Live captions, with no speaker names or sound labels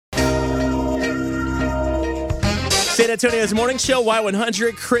San Antonio's morning show,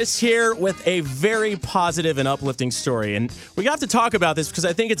 Y100. Chris here with a very positive and uplifting story. And we have to talk about this because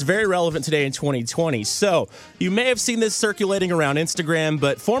I think it's very relevant today in 2020. So you may have seen this circulating around Instagram,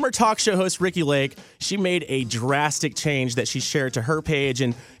 but former talk show host Ricki Lake, she made a drastic change that she shared to her page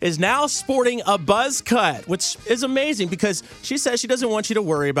and is now sporting a buzz cut, which is amazing because she says she doesn't want you to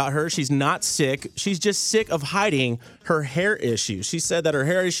worry about her. She's not sick. She's just sick of hiding her hair issues. She said that her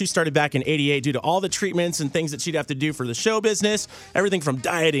hair issue started back in '88 due to all the treatments and things that she'd have to do for the show business, everything from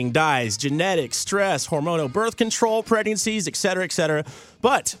dieting, dyes, genetics, stress, hormonal birth control, pregnancies, etc., etc.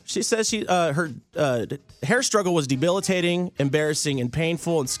 But she says her hair struggle was debilitating, embarrassing, and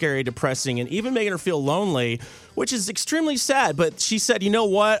painful, and scary, depressing, and even making her feel lonely, which is extremely sad. But she said, you know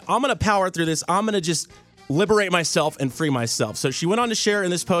what? I'm going to power through this. I'm going to just liberate myself and free myself. So she went on to share in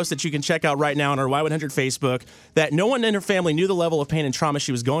this post that you can check out right now on our Y100 Facebook that no one in her family knew the level of pain and trauma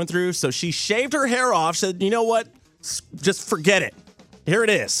she was going through. So she shaved her hair off, said, you know what? Just forget it. Here it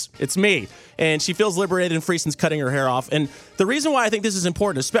is. It's me. And she feels liberated and free since cutting her hair off. And the reason why I think this is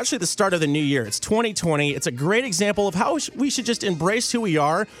important, especially at the start of the new year, it's 2020. It's a great example of how we should just embrace who we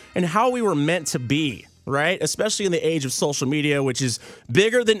are and how we were meant to be. Right? Especially in the age of social media, which is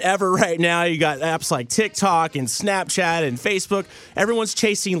bigger than ever right now. You got apps like TikTok and Snapchat and Facebook. Everyone's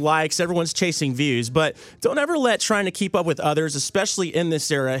chasing likes. Everyone's chasing views. But don't ever let trying to keep up with others, especially in this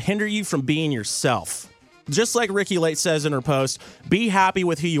era, hinder you from being yourself. Just like Ricki Lake says in her post, be happy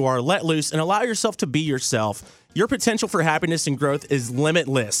with who you are, let loose, and allow yourself to be yourself. Your potential for happiness and growth is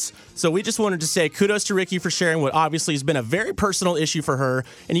limitless. So we just wanted to say kudos to Ricki for sharing what obviously has been a very personal issue for her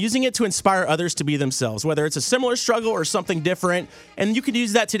and using it to inspire others to be themselves, whether it's a similar struggle or something different. And you can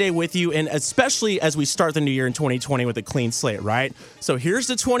use that today with you, and especially as we start the new year in 2020 with a clean slate, right? So here's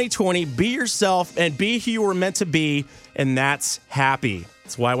the 2020. Be yourself and be who you were meant to be, and that's happy.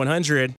 It's Y100.